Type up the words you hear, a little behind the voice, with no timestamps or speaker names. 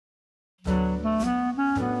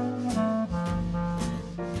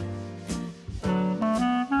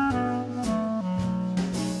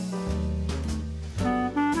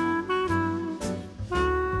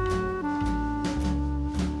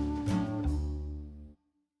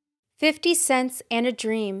50 Cents and a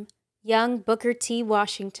Dream, young Booker T.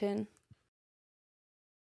 Washington.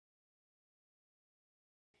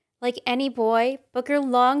 Like any boy, Booker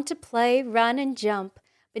longed to play, run, and jump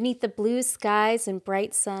beneath the blue skies and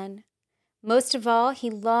bright sun. Most of all, he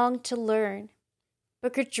longed to learn.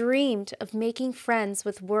 Booker dreamed of making friends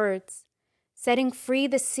with words, setting free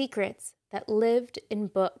the secrets that lived in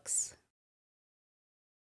books.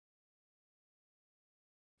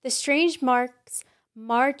 The strange marks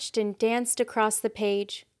marched and danced across the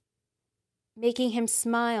page, making him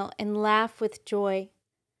smile and laugh with joy.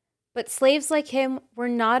 But slaves like him were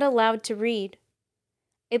not allowed to read.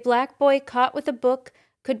 A black boy caught with a book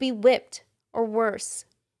could be whipped or worse.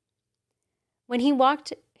 When he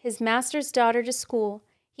walked his master's daughter to school,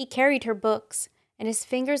 he carried her books, and his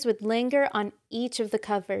fingers would linger on each of the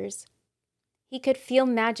covers. He could feel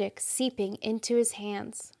magic seeping into his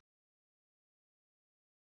hands.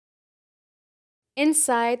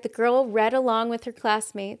 Inside, the girl read along with her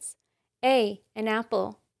classmates. A, an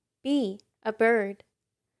apple. B, a bird.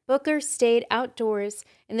 Booker stayed outdoors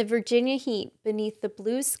in the Virginia heat beneath the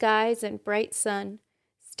blue skies and bright sun,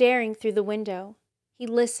 staring through the window. He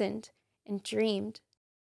listened and dreamed.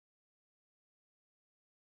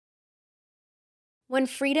 When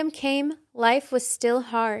freedom came, life was still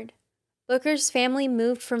hard. Booker's family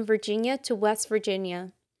moved from Virginia to West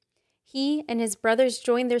Virginia. He and his brothers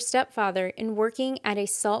joined their stepfather in working at a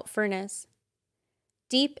salt furnace.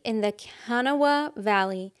 Deep in the Kanawha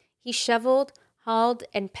Valley, he shoveled, hauled,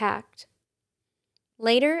 and packed.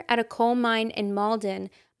 Later, at a coal mine in Malden,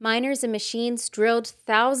 miners and machines drilled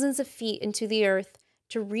thousands of feet into the earth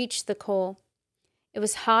to reach the coal. It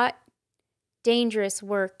was hot, dangerous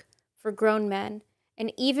work for grown men,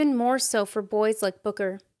 and even more so for boys like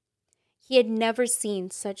Booker. He had never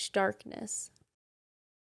seen such darkness.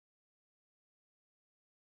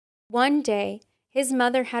 One day, his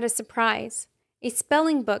mother had a surprise, a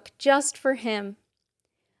spelling book just for him.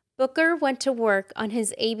 Booker went to work on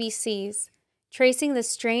his ABCs, tracing the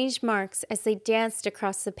strange marks as they danced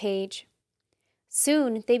across the page.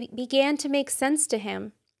 Soon, they began to make sense to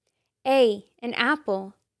him. A, an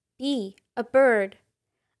apple. B, a bird.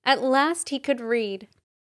 At last he could read.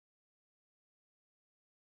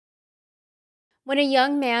 When a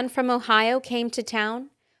young man from Ohio came to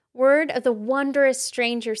town, word of the wondrous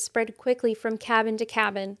stranger spread quickly from cabin to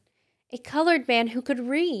cabin. A colored man who could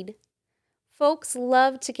read. Folks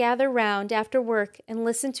loved to gather round after work and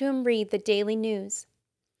listen to him read the daily news.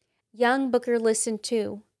 Young Booker listened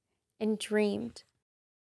too, and dreamed.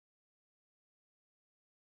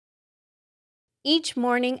 Each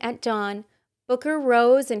morning at dawn, Booker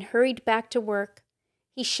rose and hurried back to work.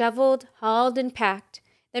 He shoveled, hauled, and packed,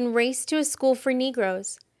 then raced to a school for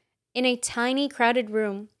Negroes. In a tiny, crowded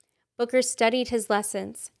room, Booker studied his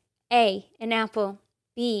lessons. A, an apple.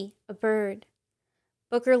 B, a bird.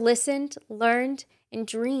 Booker listened, learned, and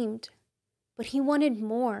dreamed, but he wanted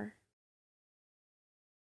more.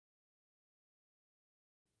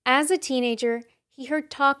 As a teenager, he heard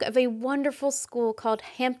talk of a wonderful school called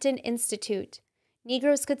Hampton Institute.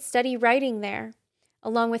 Negroes could study writing there,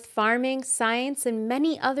 along with farming, science, and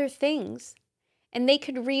many other things, and they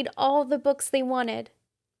could read all the books they wanted.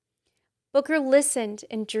 Booker listened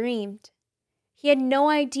and dreamed. He had no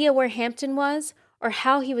idea where Hampton was or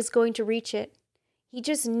how he was going to reach it. He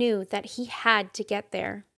just knew that he had to get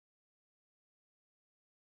there.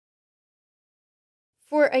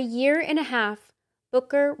 For a year and a half,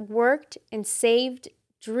 Booker worked and saved,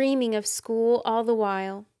 dreaming of school all the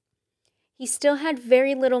while. He still had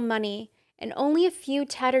very little money and only a few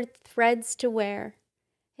tattered threads to wear.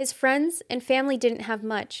 His friends and family didn't have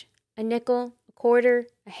much, a nickel, a quarter,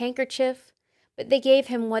 a handkerchief, but they gave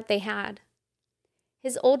him what they had.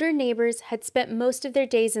 His older neighbors had spent most of their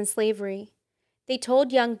days in slavery. They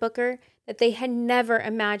told young Booker that they had never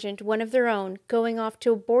imagined one of their own going off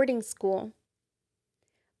to a boarding school.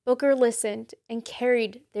 Booker listened and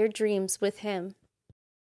carried their dreams with him.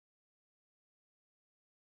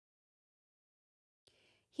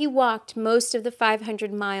 He walked most of the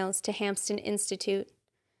 500 miles to Hampton Institute.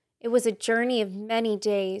 It was a journey of many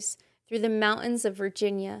days through the mountains of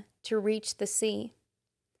Virginia to reach the sea.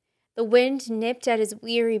 The wind nipped at his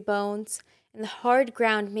weary bones, and the hard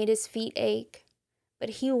ground made his feet ache. But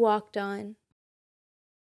he walked on.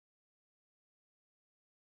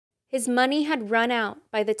 His money had run out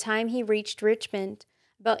by the time he reached Richmond,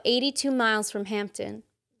 about 82 miles from Hampton.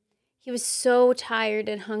 He was so tired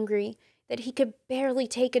and hungry that he could barely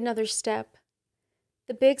take another step.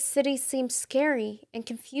 The big city seemed scary and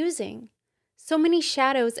confusing. So many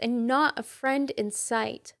shadows and not a friend in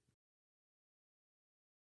sight.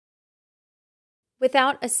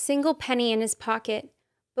 Without a single penny in his pocket,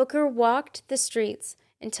 Booker walked the streets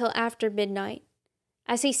until after midnight.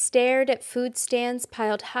 As he stared at food stands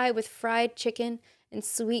piled high with fried chicken and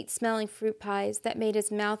sweet-smelling fruit pies that made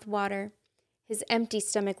his mouth water, his empty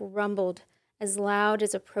stomach rumbled as loud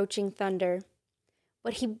as approaching thunder.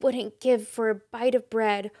 What he wouldn't give for a bite of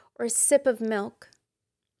bread or a sip of milk.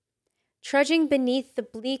 Trudging beneath the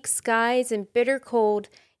bleak skies and bitter cold,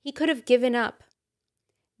 he could have given up.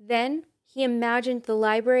 Then he imagined the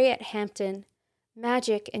library at Hampton,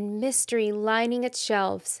 magic and mystery lining its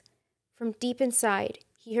shelves. From deep inside,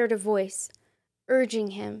 he heard a voice,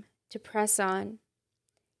 urging him to press on.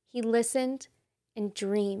 He listened and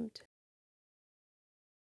dreamed.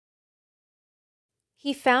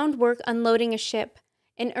 He found work unloading a ship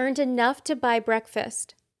and earned enough to buy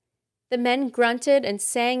breakfast. The men grunted and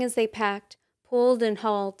sang as they packed, pulled and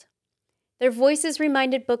hauled. Their voices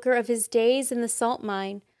reminded Booker of his days in the salt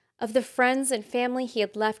mine, of the friends and family he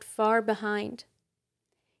had left far behind.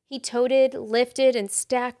 He toted, lifted, and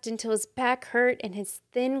stacked until his back hurt and his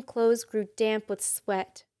thin clothes grew damp with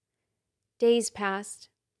sweat. Days passed.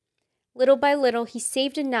 Little by little, he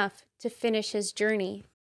saved enough to finish his journey.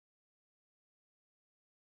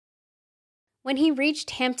 When he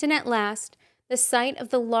reached Hampton at last, the sight of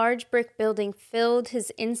the large brick building filled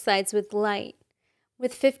his insides with light.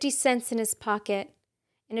 With 50 cents in his pocket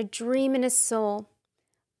and a dream in his soul,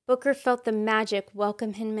 Booker felt the magic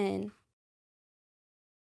welcome him in.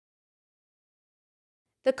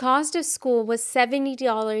 The cost of school was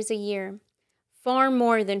 $70 a year, far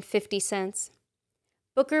more than 50 cents.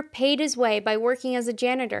 Booker paid his way by working as a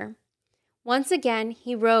janitor. Once again,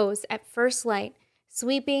 he rose at first light,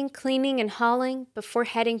 sweeping, cleaning, and hauling before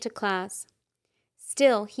heading to class.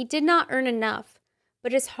 Still, he did not earn enough,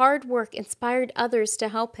 but his hard work inspired others to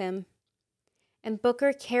help him. And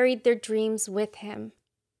Booker carried their dreams with him.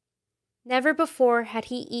 Never before had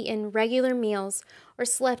he eaten regular meals or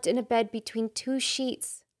slept in a bed between 2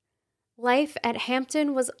 sheets. Life at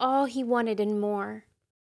Hampton was all he wanted and more.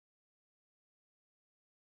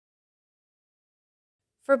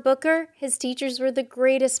 For Booker, his teachers were the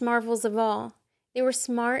greatest marvels of all. They were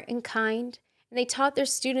smart and kind, and they taught their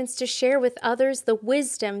students to share with others the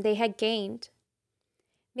wisdom they had gained.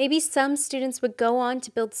 Maybe some students would go on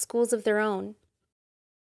to build schools of their own.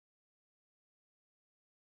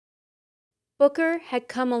 Booker had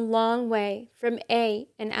come a long way from A,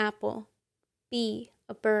 an apple, B,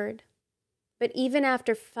 a bird. But even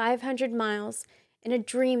after 500 miles and a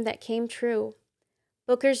dream that came true,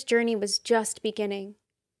 Booker's journey was just beginning.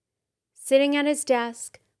 Sitting at his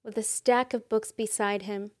desk with a stack of books beside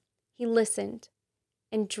him, he listened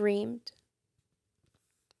and dreamed.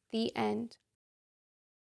 The end.